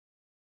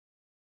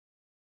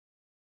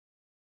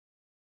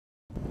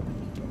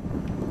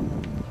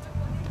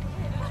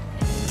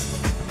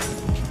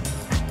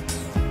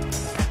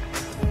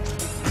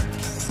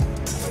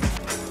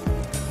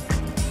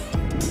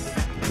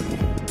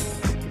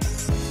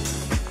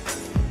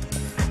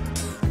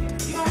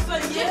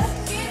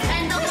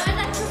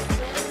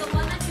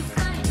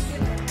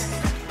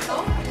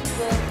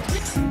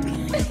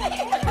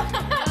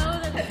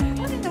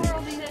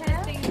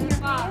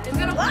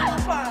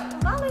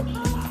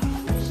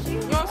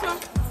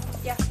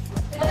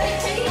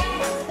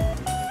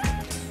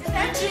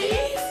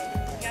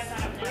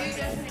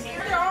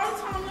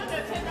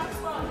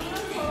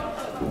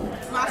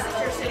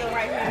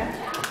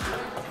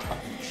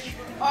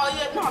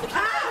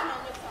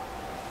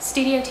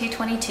Studio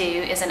 222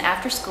 is an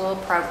after-school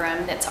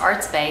program that's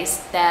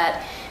arts-based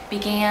that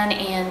began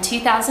in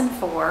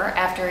 2004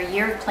 after a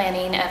year of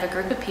planning of a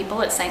group of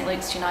people at St.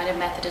 Luke's United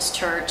Methodist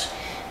Church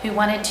who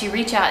wanted to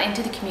reach out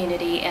into the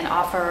community and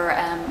offer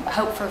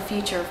hope for a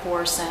future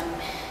for some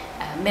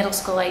middle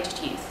school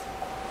aged youth.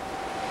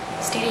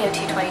 Studio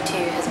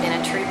 222 has been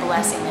a true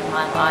blessing in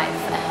my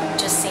life.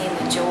 Just seeing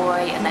the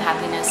joy and the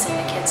happiness in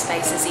the kids'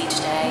 faces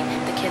each day.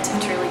 The kids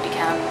have truly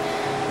become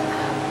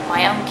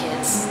my own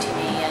kids to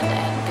me, and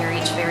they're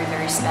each very,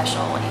 very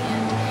special.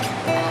 And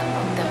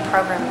the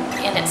program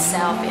in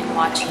itself, in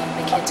watching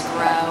the kids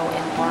grow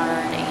and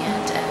learn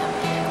and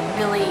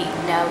really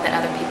know that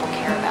other people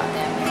care about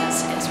them,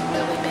 has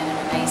really been an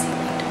amazing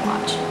thing to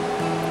watch.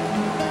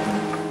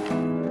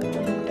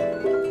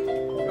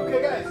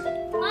 Okay, guys.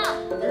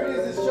 Here it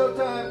is. It's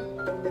showtime.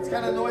 It's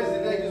kind of noisy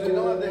today because we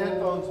don't have the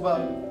headphones,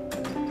 but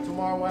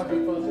tomorrow we'll have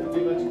headphones. It'll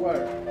be much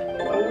quieter.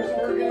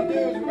 What we're going to do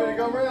is we're going to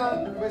go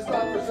around. Everybody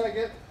stop for a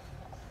second.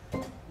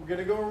 We're going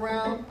to go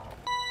around.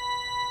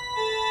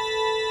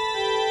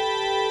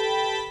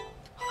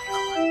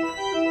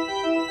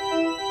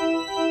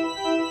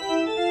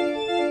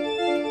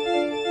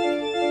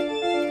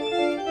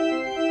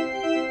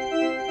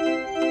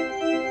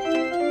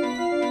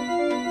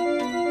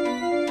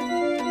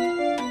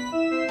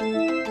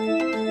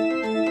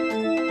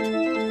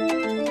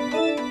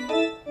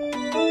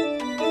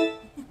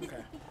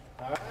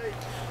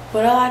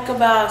 What I like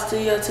about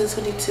Studio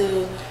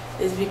 222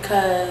 is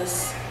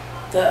because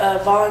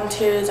the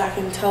volunteers, I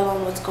can tell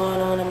them what's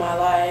going on in my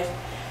life,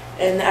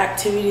 and the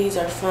activities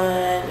are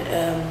fun,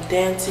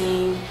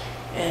 dancing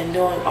and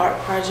doing art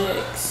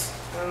projects.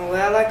 What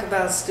I like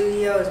about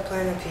Studio is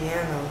playing the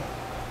piano.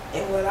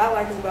 And what I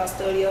like about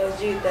Studio is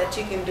that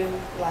you can do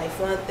like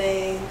fun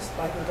things,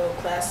 like you can go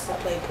to classes and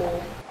play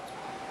pool.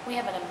 We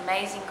have an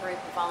amazing group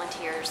of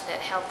volunteers that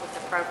help with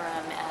the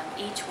program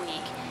each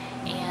week,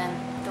 and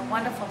the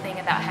wonderful thing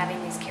about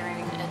having these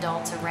caring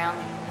adults around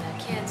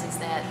the kids is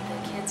that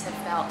the kids have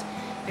felt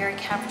very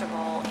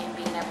comfortable in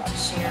being able to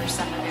share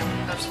some of their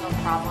personal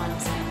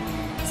problems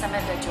and some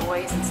of the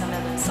joys and some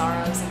of the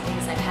sorrows and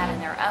things they've had in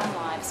their own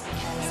lives,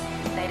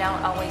 because they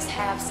don't always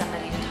have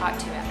somebody to talk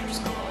to after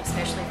school,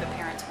 especially if a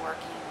parent's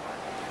working.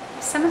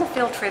 Some of the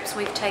field trips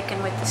we've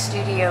taken with the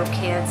studio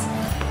kids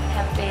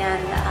have been,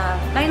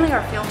 mainly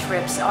our field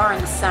trips are in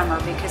the summer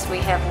because we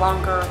have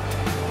longer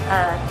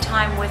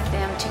time with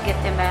them to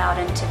get them out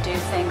and to do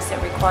things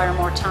that require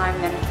more time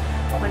than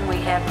when we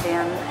have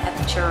them at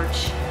the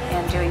church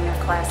and doing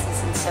their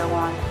classes and so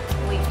on.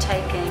 We've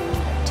taken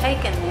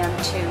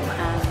them to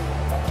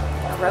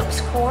a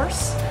ropes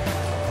course,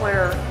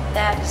 where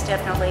that is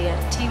definitely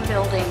a team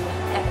building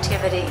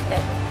activity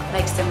that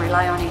makes them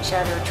rely on each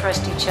other,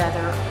 trust each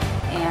other,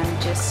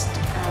 and just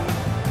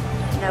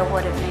know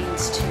what it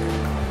means to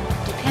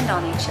depend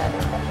on each other,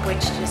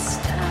 which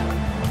just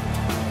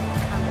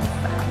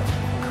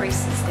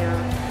increases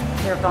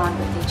their bond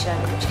with each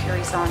other, which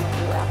carries on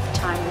throughout the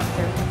time that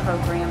they're in the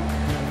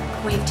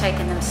program. We've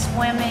taken them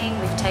swimming,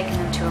 we've taken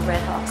them to a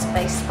Red Hawks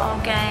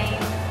baseball game,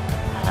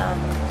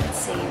 let's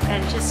see,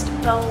 and just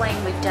bowling,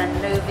 we've done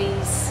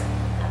movies.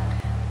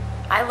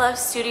 I love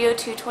Studio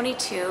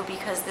 222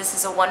 because this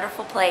is a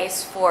wonderful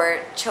place for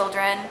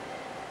children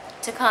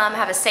to come,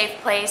 have a safe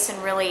place,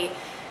 and really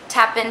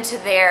tap into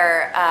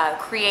their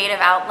creative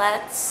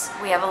outlets.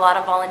 We have a lot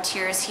of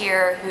volunteers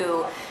here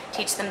who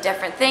teach them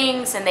different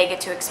things, and they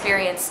get to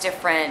experience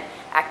different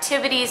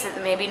activities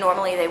that maybe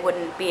normally they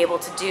wouldn't be able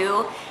to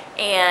do.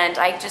 And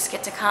I just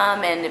get to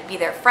come and be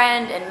their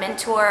friend and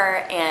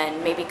mentor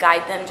and maybe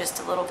guide them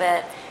just a little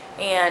bit.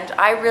 And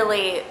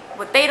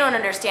what they don't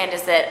understand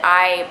is that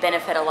I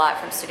benefit a lot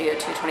from Studio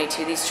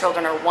 222. These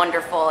children are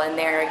wonderful and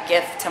they're a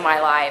gift to my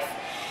life.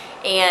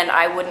 And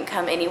I wouldn't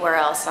come anywhere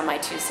else on my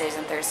Tuesdays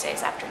and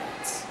Thursdays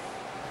afternoons.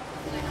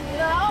 You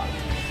know,